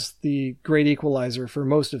sling was the great equalizer for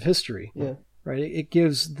most of history. Yeah. Right. It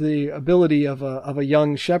gives the ability of a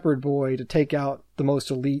young shepherd boy to take out the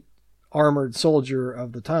most elite armored soldier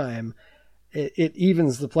of the time. It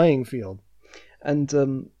evens the playing field.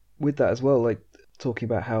 And with that as well, like talking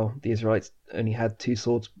about how the Israelites only had 2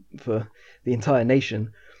 swords for the entire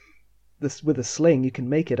nation, with a sling you can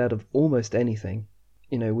make it out of almost anything.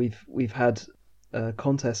 You know, we've had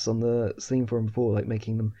contests on the Sling Forum before, like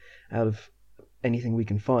making them out of anything we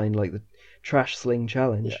can find, like the trash sling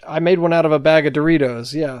challenge. Yeah, I made one out of a bag of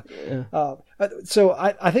Doritos. Yeah. So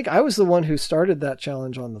I think I was the one who started that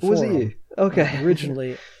challenge on the forum. Was it you? Okay.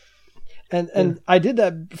 Originally. And I did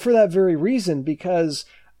that for that very reason, because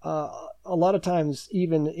a lot of times,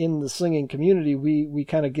 even in the slinging community, we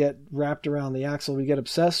kind of get wrapped around the axle. We get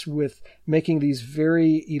obsessed with making these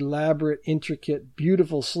very elaborate, intricate,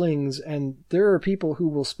 beautiful slings. And there are people who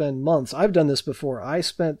will spend months. I've done this before. I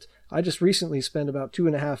just recently spent about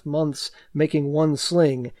 2.5 months making one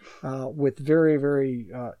sling with very, very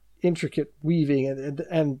intricate weaving.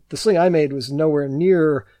 And the sling I made was nowhere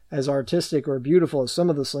near as artistic or beautiful as some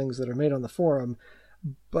of the slings that are made on the forum.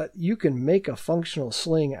 But you can make a functional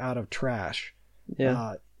sling out of trash.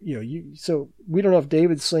 Yeah. So we don't know if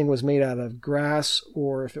David's sling was made out of grass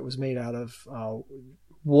or if it was made out of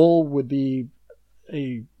wool. Would be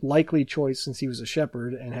a likely choice since he was a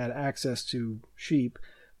shepherd and had access to sheep.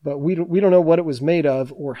 But we don't know what it was made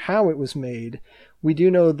of or how it was made. We do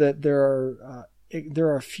know that there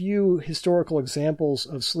are a few historical examples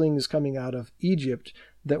of slings coming out of Egypt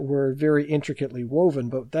that were very intricately woven,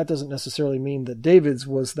 but that doesn't necessarily mean that David's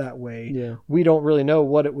was that way. Yeah. We don't really know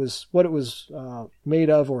what it was made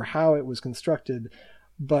of or how it was constructed.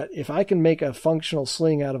 But if I can make a functional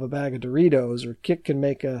sling out of a bag of Doritos, or Kik can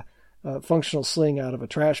make a functional sling out of a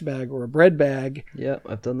trash bag or a bread bag, yeah,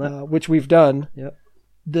 I've done that, which we've done. Yep.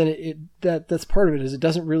 Then that's part of it. Is it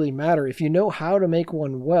doesn't really matter if you know how to make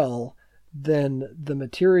one well. Then the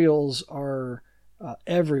materials are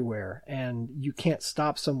everywhere, and you can't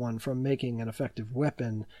stop someone from making an effective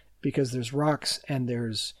weapon because there's rocks and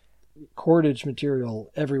there's cordage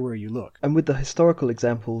material everywhere you look. And with the historical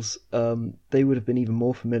examples, they would have been even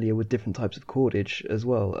more familiar with different types of cordage as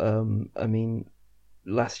well. I mean,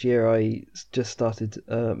 last year I just started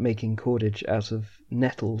making cordage out of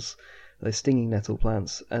nettles, those stinging nettle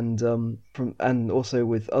plants, and also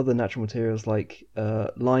with other natural materials like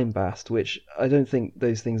lime bast, which I don't think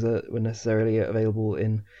those things were necessarily available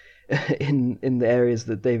in the areas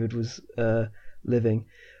that David was living,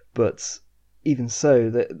 but even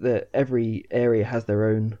so, that every area has their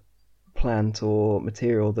own plant or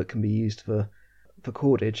material that can be used for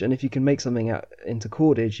cordage, and if you can make something into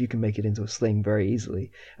cordage, you can make it into a sling very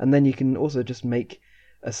easily, and then you can also just make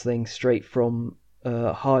a sling straight from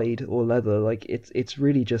hide or leather. Like it's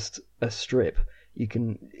really just a strip. You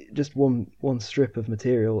can just one strip of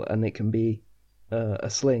material and it can be a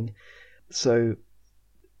sling. So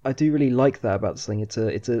I do really like that about the sling. It's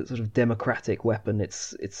a sort of democratic weapon. It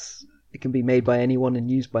can be made by anyone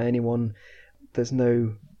and used by anyone. There's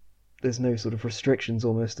no sort of restrictions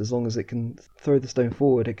almost. As long as it can throw the stone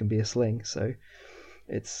forward, it can be a sling. So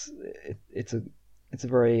it's a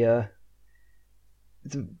very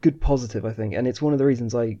it's a good positive, I think, and it's one of the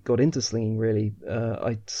reasons I got into slinging, really.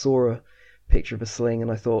 I saw a picture of a sling and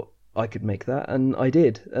I thought I could make that, and I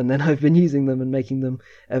did, and then I've been using them and making them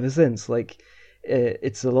ever since. Like,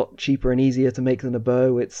 it's a lot cheaper and easier to make than a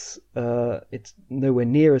bow. It's nowhere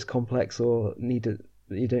near as complex, or you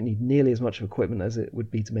don't need nearly as much equipment as it would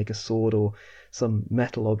be to make a sword or some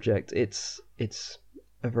metal object. It's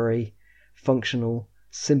a very functional,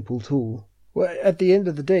 simple tool. Well, at the end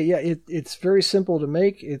of the day, yeah, it's very simple to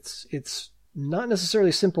make. It's not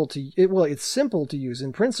necessarily simple to it's simple to use.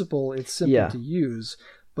 In principle, it's simple to use.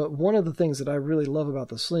 But one of the things that I really love about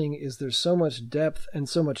the sling is there's so much depth and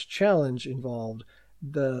so much challenge involved.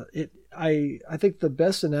 I think the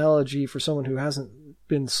best analogy for someone who hasn't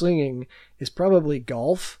been slinging is probably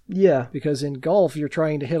golf. Yeah. Because in golf, you're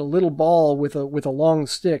trying to hit a little ball with a long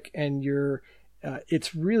stick, and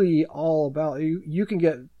it's really all about you can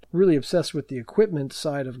get really obsessed with the equipment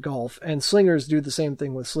side of golf, and slingers do the same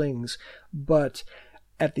thing with slings. But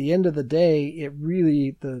at the end of the day, it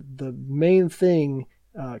really the main thing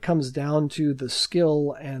comes down to the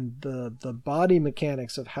skill and the body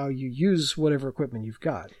mechanics of how you use whatever equipment you've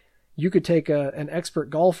got. You could take an expert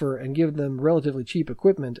golfer and give them relatively cheap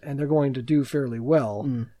equipment, and they're going to do fairly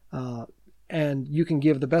well. And you can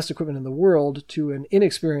give the best equipment in the world to an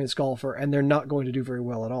inexperienced golfer, and they're not going to do very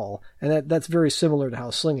well at all. And that's very similar to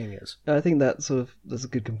how slinging is. I think that's a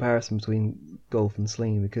good comparison between golf and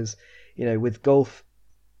slinging, because, with golf,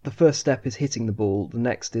 the first step is hitting the ball. The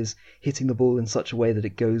next is hitting the ball in such a way that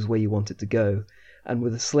it goes where you want it to go. And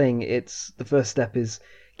with a sling, the first step is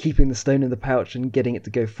keeping the stone in the pouch and getting it to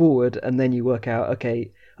go forward, and then you work out,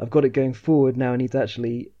 okay, I've got it going forward, now I need to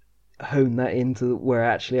actually hone that into where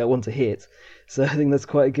actually I want to hit. So I think that's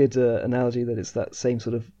quite a good analogy, that it's that same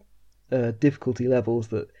sort of difficulty levels,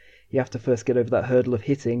 that you have to first get over that hurdle of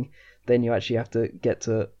hitting, then you actually have to get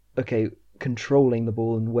to, okay, controlling the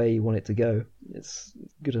ball and where you want it to go. It's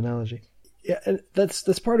a good analogy. Yeah, and that's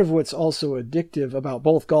part of what's also addictive about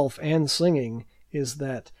both golf and slinging, is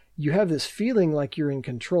that you have this feeling like you're in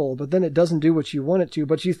control, but then it doesn't do what you want it to,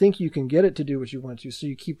 but you think you can get it to do what you want it to, so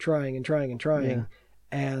you keep trying and trying and trying. Yeah.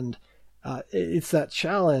 And it's that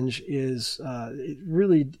challenge it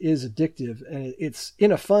really is addictive, and it's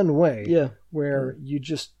in a fun way. Yeah. Where you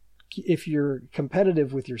just, if you're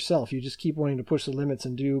competitive with yourself, you just keep wanting to push the limits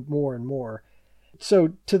and do more and more. So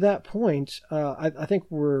to that point, I think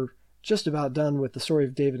we're just about done with the story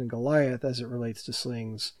of David and Goliath as it relates to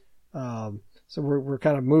slings. So we're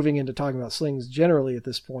kind of moving into talking about slings generally at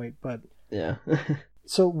this point, but yeah.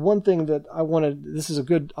 So one thing that this is a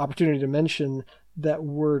good opportunity to mention, that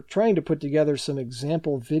we're trying to put together some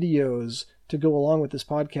example videos to go along with this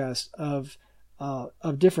podcast of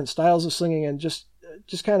different styles of slinging, and just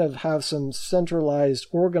kind of have some centralized,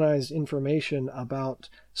 organized information about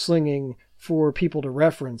slinging for people to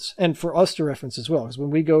reference, and for us to reference as well. Because when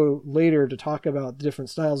we go later to talk about different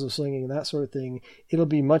styles of slinging and that sort of thing, it'll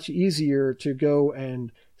be much easier to go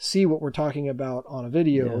and see what we're talking about on a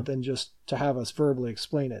video than just to have us verbally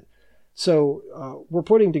explain it. So we're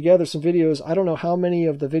putting together some videos. I don't know how many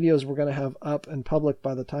of the videos we're going to have up and public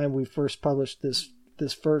by the time we first publish this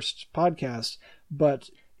first podcast, but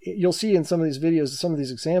you'll see in some of these videos, some of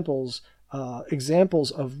these examples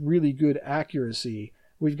of really good accuracy.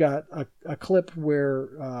 We've got a clip where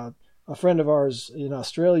a friend of ours in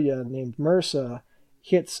Australia named Mersa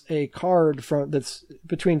hits a card that's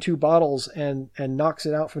between two bottles and knocks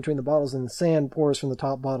it out from between the bottles, and the sand pours from the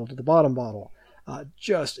top bottle to the bottom bottle.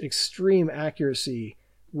 Just extreme accuracy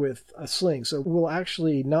with a sling. So we'll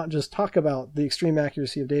actually not just talk about the extreme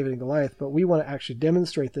accuracy of David and Goliath, but we want to actually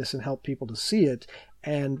demonstrate this and help people to see it.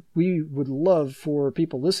 And we would love for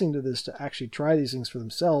people listening to this to actually try these things for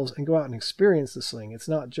themselves and go out and experience the sling. It's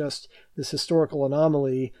not just this historical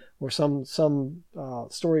anomaly or some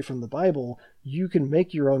story from the Bible. You can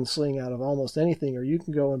make your own sling out of almost anything, or you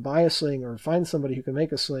can go and buy a sling or find somebody who can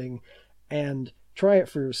make a sling and try it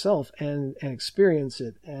for yourself and experience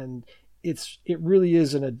it. And it really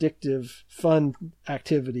is an addictive, fun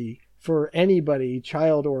activity for anybody,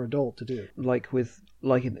 child or adult, to do. Like with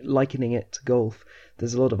likening it to golf,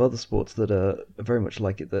 there's a lot of other sports that are very much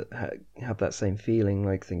like it, that have that same feeling,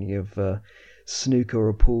 like thinking of snooker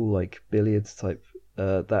or pool, like billiards type,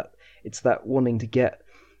 that it's that wanting to get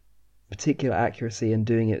particular accuracy and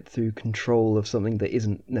doing it through control of something that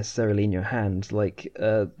isn't necessarily in your hand, like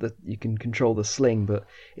that you can control the sling, but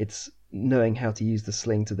it's knowing how to use the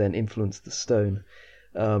sling to then influence the stone.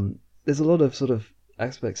 There's a lot of sort of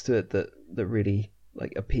aspects to it that really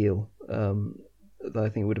like appeal, that I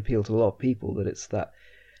think would appeal to a lot of people, that it's that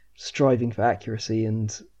striving for accuracy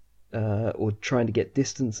and or trying to get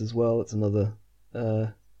distance as well. It's another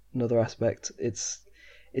aspect. It's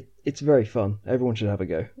very fun. Everyone should have a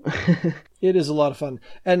go. It is a lot of fun.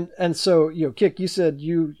 And so, Kik, you said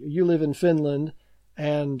you live in Finland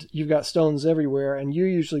and you've got stones everywhere, and you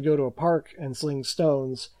usually go to a park and sling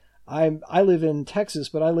stones. I live in Texas,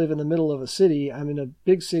 but I live in the middle of a city. I'm in a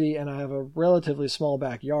big city, and I have a relatively small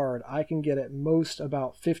backyard. I can get at most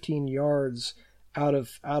about 15 yards out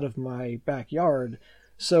of my backyard.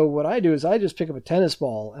 So what I do is I just pick up a tennis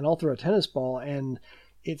ball, and I'll throw a tennis ball, and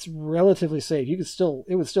it's relatively safe. It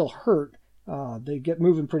would still hurt. They get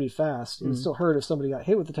moving pretty fast. It would still hurt if somebody got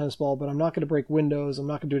hit with the tennis ball, but I'm not going to break windows. I'm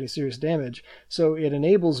not going to do any serious damage. So it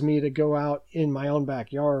enables me to go out in my own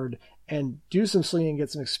backyard and do some slinging,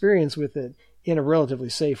 get some experience with it in a relatively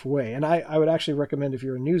safe way. And I would actually recommend, if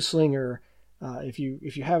you're a new slinger, if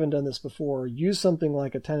you haven't done this before, use something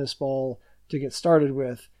like a tennis ball to get started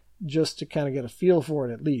with, just to kind of get a feel for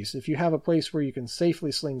it at least. If you have a place where you can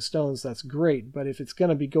safely sling stones, that's great. But if it's going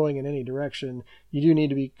to be going in any direction, you do need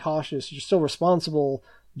to be cautious. You're still responsible,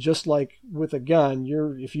 just like with a gun.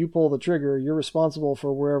 If you pull the trigger, you're responsible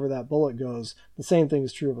for wherever that bullet goes. The same thing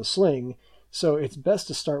is true of a sling. So it's best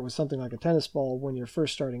to start with something like a tennis ball when you're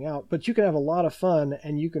first starting out. But you can have a lot of fun,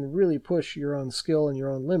 and you can really push your own skill and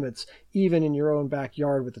your own limits, even in your own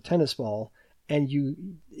backyard with the tennis ball. And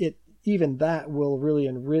even that will really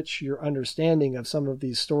enrich your understanding of some of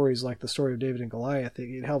these stories, like the story of David and Goliath.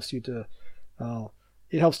 It helps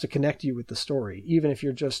to connect you with the story, even if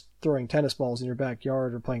you're just throwing tennis balls in your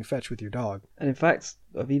backyard or playing fetch with your dog. And in fact,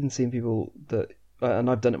 I've even seen people that, and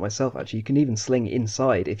I've done it myself actually, you can even sling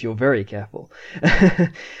inside if you're very careful.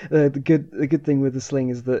 The good thing with the sling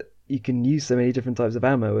is that you can use so many different types of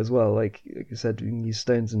ammo as well. Like I said, you can use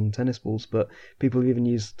stones and tennis balls, but people have even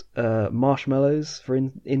used marshmallows for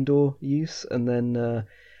indoor use, and then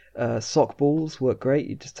sock balls work great.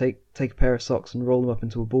 You just take a pair of socks and roll them up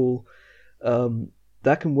into a ball.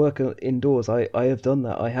 That can work indoors. I have done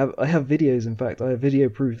that. I have videos. In fact, I have video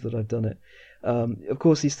proof that I've done it. Of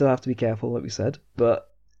course, you still have to be careful, like we said, but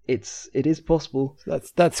it is possible.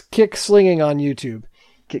 That's Kick Slinging on YouTube.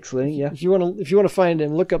 Kick Slinging, yeah. If you want to find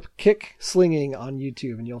him, look up Kick Slinging on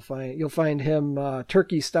YouTube, and you'll find him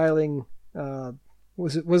turkey styling.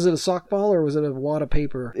 Was it a sock ball or was it a wad of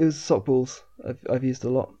paper? It was sock balls. I've used a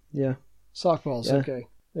lot. Yeah. Sock balls. Yeah. Okay,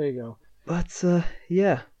 there you go. But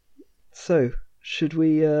yeah. So should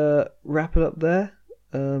we wrap it up there?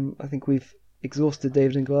 I think we've exhausted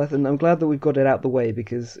David and Goliath, and I'm glad that we've got it out the way,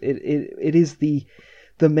 because it is the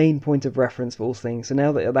main point of reference for all things. So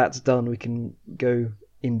now that that's done, we can go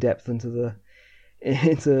in depth into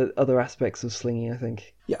other aspects of slinging, I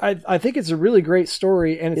think. Yeah, I think it's a really great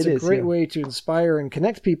story, and it's a great way to inspire and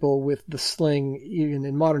connect people with the sling even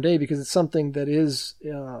in modern day, because it's something that is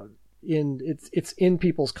it's in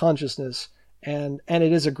people's consciousness, and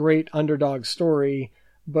it is a great underdog story,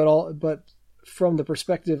 but from the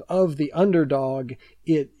perspective of the underdog,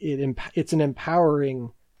 it's an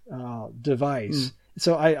empowering device.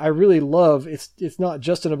 So I really love it's not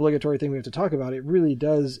just an obligatory thing we have to talk about. It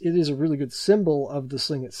is a really good symbol of the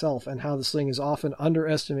sling itself, and how the sling is often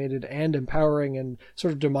underestimated and empowering and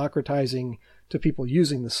sort of democratizing to people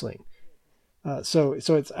using the sling. So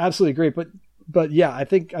it's absolutely great. But yeah, I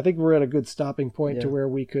think we're at a good stopping point to where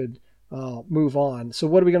we could move on. So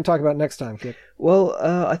what are we going to talk about next time, Kip? Well,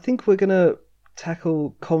 I think we're going to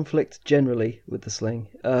tackle conflict generally with the sling.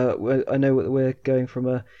 I know we're going from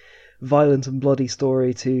a violent and bloody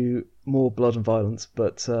story to more blood and violence,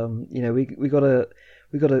 but we gotta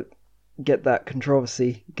get that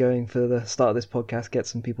controversy going for the start of this podcast, get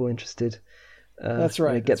some people interested. That's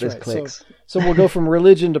right. Get those clicks. So we'll go from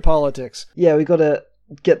religion to politics. Yeah, we gotta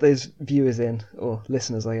get those viewers in, or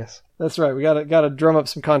listeners, I guess. That's right. We gotta drum up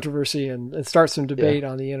some controversy and start some debate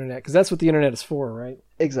on the internet, because that's what the internet is for, right?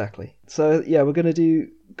 Exactly. So yeah, we're gonna do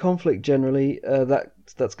conflict generally.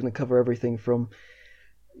 That's gonna cover everything from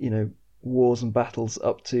wars and battles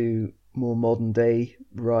up to more modern day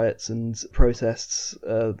riots and protests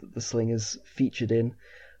the sling is featured in.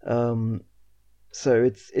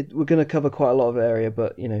 So we're going to cover quite a lot of area,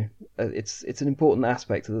 but it's an important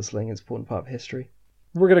aspect of the sling. It's an important part of history.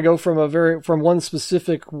 We're going to go from one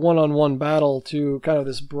specific one-on-one battle to kind of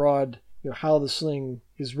this broad, how the sling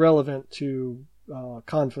is relevant to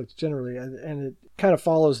conflict generally, and it kind of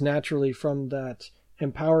follows naturally from that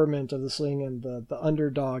empowerment of the sling and the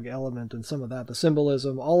underdog element and some of that, the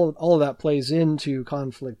symbolism, all of that plays into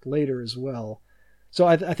conflict later as well. So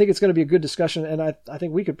I think it's going to be a good discussion, and I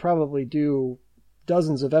think we could probably do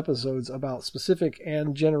dozens of episodes about specific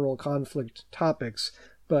and general conflict topics,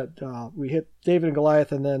 but we hit David and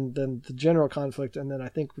Goliath and then the general conflict, and then I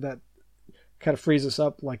think that kind of frees us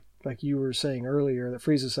up, like you were saying earlier, that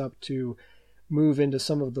frees us up to move into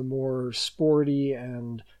some of the more sporty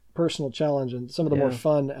and personal challenge and some of the more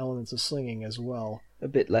fun elements of slinging as well. A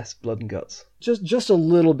bit less blood and guts. Just a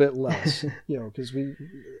little bit less, because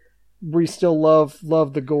we still love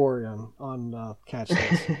the gore on Catch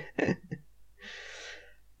This.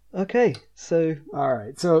 Okay, so all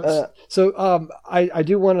right, so I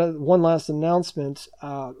do want one last announcement.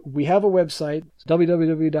 We have a website,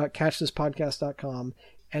 www.catchthispodcast.com,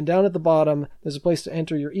 and down at the bottom there's a place to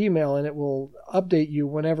enter your email, and it will update you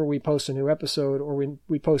whenever we post a new episode or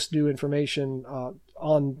we post new information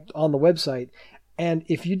on the website. And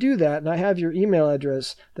if you do that, and I have your email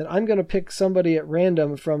address, then I'm going to pick somebody at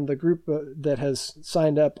random from the group that has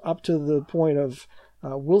signed up to the point of,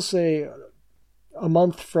 we'll say, a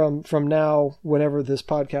month from now, whenever this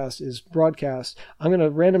podcast is broadcast, I'm going to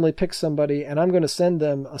randomly pick somebody and I'm going to send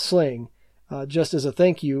them a sling just as a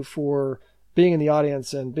thank you for being in the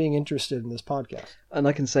audience and being interested in this podcast. And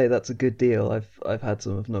I can say that's a good deal. I've had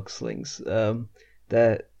some of Nook's slings.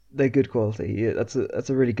 They're good quality. That's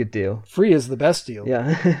a really good deal. Free is the best deal.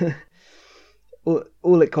 Yeah.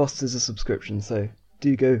 all it costs is a subscription, so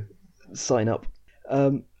do go sign up.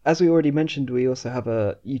 As we already mentioned, we also have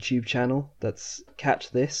a YouTube channel that's Catch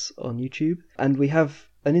This on YouTube, and we have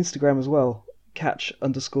an Instagram as well,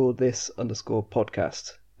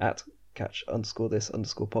 catch_this_podcast at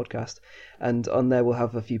catch_this_podcast, and on there we'll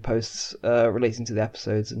have a few posts relating to the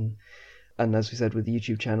episodes, and as we said with the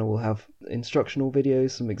YouTube channel, we'll have instructional videos,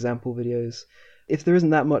 some example videos. If there isn't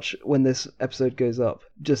that much when this episode goes up,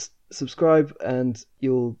 just subscribe and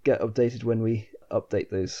you'll get updated when we update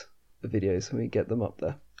those videos, when we get them up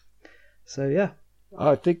there. So yeah.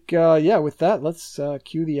 I think, with that, let's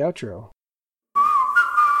cue the outro.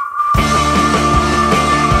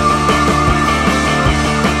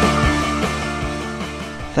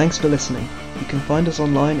 Thanks for listening. You can find us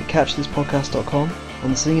online at catchthispodcast.com,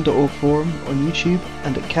 on the Singing.org forum, on YouTube,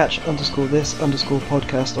 and at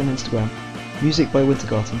catch_this_podcast on Instagram. Music by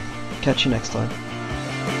Wintergarten. Catch you next time.